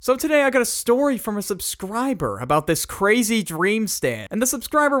So today I got a story from a subscriber about this crazy dream stand, and the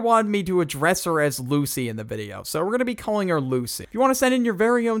subscriber wanted me to address her as Lucy in the video, so we're going to be calling her Lucy. If you want to send in your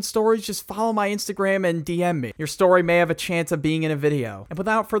very own stories, just follow my Instagram and DM me. Your story may have a chance of being in a video. And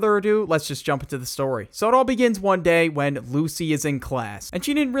without further ado, let's just jump into the story. So it all begins one day when Lucy is in class, and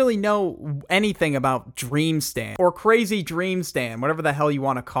she didn't really know anything about dream stand, or crazy dream stand, whatever the hell you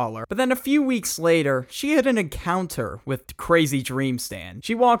want to call her. But then a few weeks later, she had an encounter with crazy dream stand.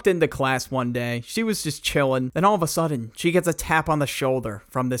 She walked into class one day, she was just chilling, then all of a sudden, she gets a tap on the shoulder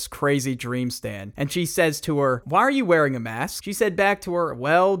from this crazy dream stand, and she says to her, "Why are you wearing a mask?" She said back to her,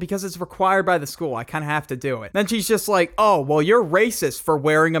 "Well, because it's required by the school, I kind of have to do it." Then she's just like, "Oh, well, you're racist for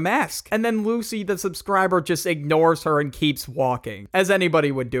wearing a mask." And then Lucy, the subscriber, just ignores her and keeps walking, as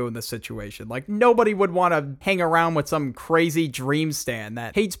anybody would do in this situation. Like, nobody would want to hang around with some crazy dream stand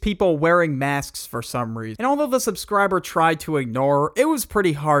that hates people wearing masks for some reason. And although the subscriber tried to ignore her, it was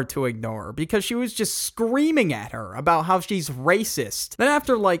pretty hard to ignore her because she was just screaming at her about how she's racist. Then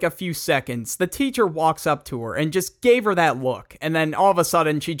after like a few seconds, the teacher walks up to her and just gave her that look, and then all of a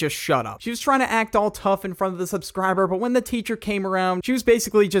sudden she just shut up. She was trying to act all tough in front of the subscriber, but when the teacher came around, she was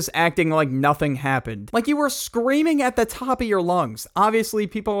basically just acting like nothing happened. Like, you were screaming at the top of your lungs. Obviously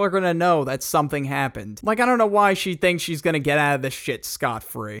people are gonna know that something happened. Like, I don't know why she thinks she's gonna get out of this shit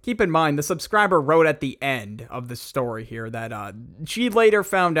scot-free. Keep in mind, the subscriber wrote at the end of the story here that she later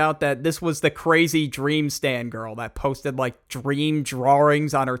found out that this was the crazy dream stand girl that posted like dream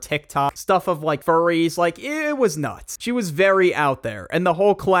drawings on her TikTok, stuff of like furries. Like, it was nuts. She was very out there, and the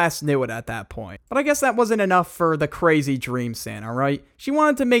whole class knew it at that point. But I guess that wasn't enough for the crazy dream stand, alright? She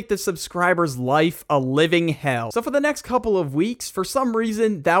wanted to make the subscriber's life a living hell. So for the next couple of weeks, for some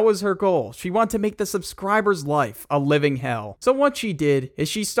reason, that was her goal. She wanted to make the subscriber's life a living hell. So what she did is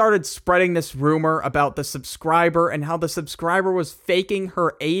she started spreading this rumor about the subscriber and how the subscriber was faking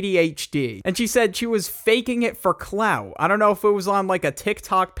her ADHD. And she said she was faking it for clout. I don't know if it was on like a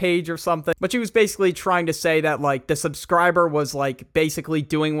TikTok page or something, but she was basically trying to say that like the subscriber was like basically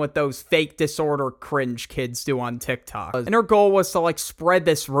doing what those fake disorder cringe kids do on TikTok. And her goal was to like spread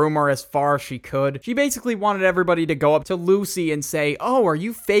this rumor as far as she could. She basically wanted everybody to go up to Lucy and say, "Oh, are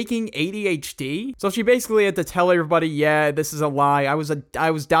you faking ADHD?" So she basically had to tell everybody, "Yeah, this is a lie. I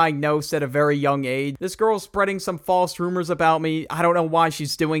was diagnosed at a very young age. This girl's spreading some false rumors about me. I don't know why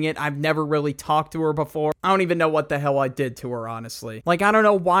she's doing it. I've never really talked to her before. I don't even know what the hell I did to her, honestly. Like, I don't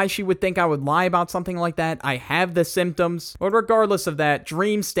know why she would think I would lie about something like that. I have the symptoms." But regardless of that,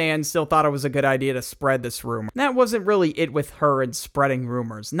 Dream Stan still thought it was a good idea to spread this rumor. And that wasn't really it with her and spreading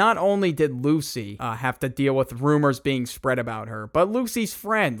rumors. Not only did Lucy have to deal with rumors being spread about her, but Lucy's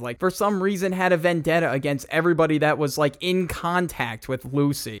friend, like, for some reason had a vendetta against everybody that was, like, in contact with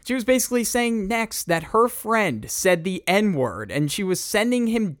Lucy. She was basically saying next that her friend said the N-word, and she was sending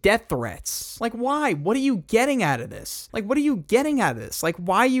him death threats. Like, why? What are you getting out of this? Like, what are you getting out of this? Like,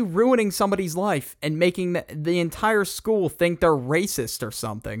 why are you ruining somebody's life and making the entire school think they're racist or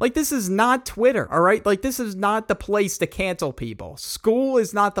something? Like, this is not Twitter, all right? Like, this is not the place to cancel people. School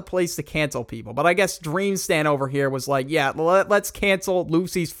is not the place to cancel people. But I guess Dream Stan over here was like, yeah, let's cancel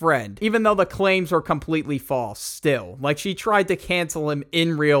Lucy's friend, even though the claims were completely false still. Like, she tried to cancel him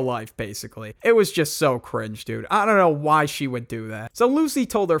in real life, basically. It was just so cringe, dude. I don't know why she would do that. So Lucy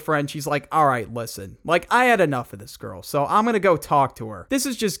told her friend, she's like, "All right, listen, like, I had enough of this girl, so I'm gonna go talk to her. This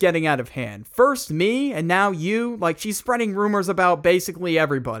is just getting out of hand. First me, and now you." Like, she's spreading rumors about basically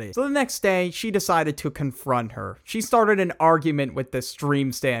everybody. So the next day, she decided to confront her. She started an argument with this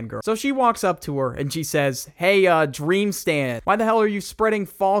Dream Stan girl. So she walks up to her and she says, "Hey, Dream Stan, why the hell are you spreading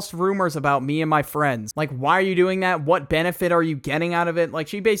false rumors about me and my friends? Like, why are you doing that? What benefit are you getting out of it?" Like,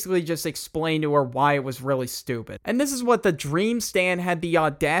 she basically just explained to her why it was really stupid. And this is what the Dream Stan had the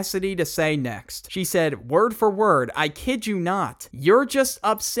audacity to say next. She said, word for word, "I kid you not. You're just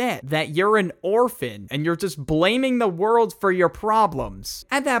upset that you're an orphan and you're just blaming the world for your problems."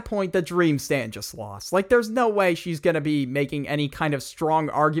 At that point, the Dream Stan just lost. Like, there's no way she's gonna be making any kind of strong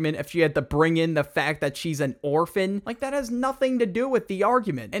argument if she had to bring in the fact that she's an orphan. Like, that has nothing to do with the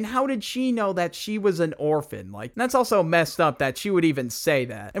argument. And how did she know that she was an orphan? Like, that's also messed up that she would even say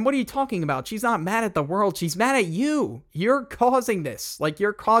that. And what are you talking about? She's not mad at the world. She's mad at you. You're causing this. Like,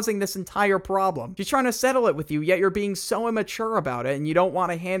 you're causing this entire problem. She's trying to settle it with you, yet you're being so immature about it and you don't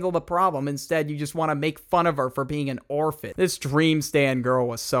want to handle the problem. Instead, you just want to make fun of her for being an orphan. This Dream Stan girl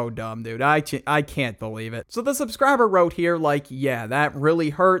was so dumb, dude. I can't believe it. So the subscriber wrote here, like, yeah, that really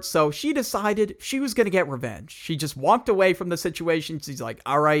hurt. So she decided she was gonna get revenge. She just walked away from the situation. She's like,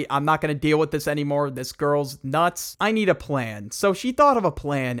 all right, I'm not gonna deal with this anymore. This girl's nuts. I need a plan. So she thought of a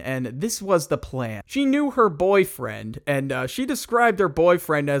plan, and this was the plan. She knew her boyfriend, and she described her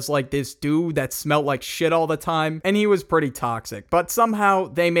boyfriend as like this dude that smelled like shit all the time, and he was pretty toxic. But somehow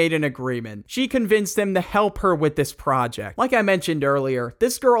they made an agreement. She convinced him to help her with this project. Like I mentioned earlier,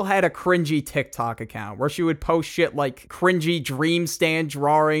 this girl had a cringy TikTok account where she would post shit like cringy dream stand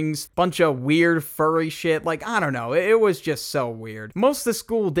drawings, bunch of weird furry shit. Like, I don't know, it was just so weird. Most of the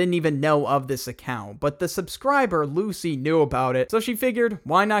school didn't even know of this account, but the subscriber, Lucy, knew about it, so she figured,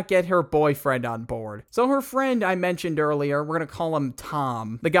 why not get her boyfriend on board? So her friend I mentioned earlier, we're gonna call him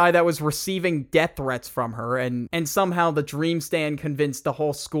Tom, the guy that was receiving death threats from her, and somehow the dream stand convinced the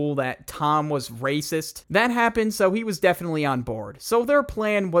whole school that Tom was racist. That happened, so he was definitely on board. So their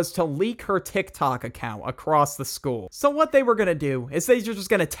plan was to leak her TikTok account across the school. So what they were gonna do is they were just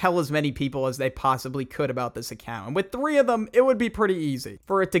gonna tell as many people as they possibly could about this account, and with 3 of them, it would be pretty easy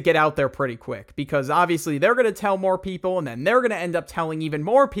for it to get out there pretty quick, because obviously they're gonna tell more people, and then they're gonna end up telling even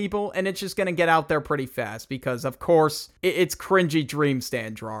more people, and it's just gonna get out there pretty fast, because of course, it's cringy dream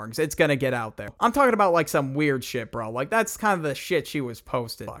stand drawings. It's gonna get out there. I'm talking about like some weird shit, bro. Like, that's kind of the shit she was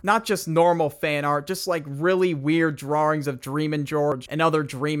posting. Not just normal fan art, just like really weird drawings of Dreamin' George and other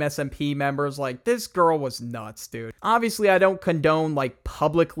Dream SMP members. Like, this girl was nuts, dude. Obviously, I don't condone like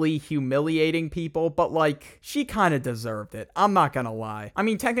publicly humiliating people, but like, she kind of deserved it. I'm not gonna lie. I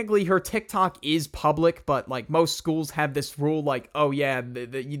mean, technically her TikTok is public, but like most schools have this rule like, oh yeah, they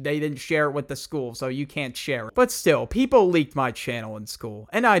didn't share it with the school, so you can't share it. But still, people leaked my channel in school,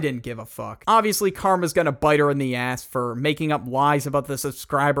 and I didn't give a fuck. Obviously, karma's gonna bite her in the ass for making up lies about the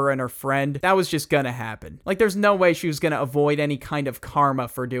subscriber and her friend. That was just gonna happen. Like, there's no way she was gonna avoid any kind of karma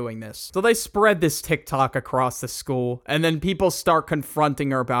for doing this. So they spread this TikTok across the school, and then people start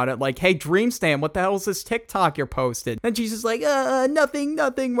confronting her about it, like, hey, Dreamstand, what the hell is this TikTok you're posting? And she's just like,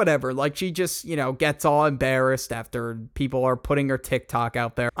 nothing, whatever. Like, she just, gets all embarrassed after people are putting her TikTok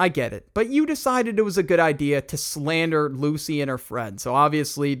out there. I get it. But you decided it was a good idea to slander Lucy and her friend, so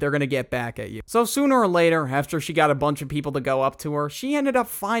obviously they're gonna get back at you. So sooner or later, after she got a bunch of people to go up to her, she ended up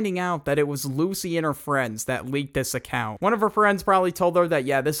finding out that it was Lucy and her friends that leaked this account. One of her friends probably told her that,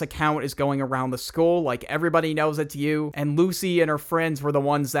 yeah, this account is going around the school, like everybody knows it's you, and Lucy and her friends were the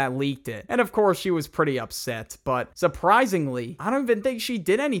ones that leaked it. And of course, she was pretty upset, but surprisingly, I don't even think she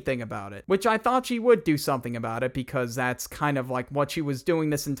did anything about it, which I thought she would do something about it, because that's kind of like what she was doing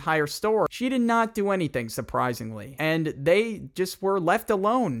this entire story. She did not do anything, surprisingly, and they just were left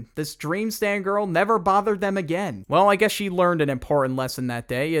alone. This Dreamstand girl never bothered them again. Well, I guess she learned an important lesson that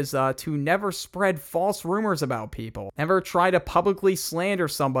day, is to never spread false rumors about people. Never try to publicly slander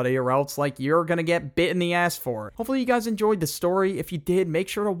somebody, or else like you're gonna get bit in the ass for it. Hopefully you guys enjoyed the story. If you did, make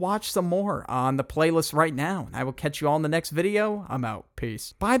sure to watch some more on the playlist right now. I will catch you all in the next video. I'm out.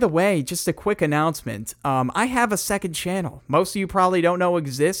 Peace. By the way, just a quick announcement. I have a second channel. Most of you probably don't know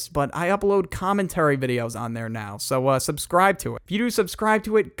exists, but I upload commentary videos on there now, so subscribe to it. If you do subscribe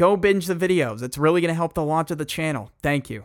to it, go binge the videos. It's really gonna help the launch of the channel. Thank you.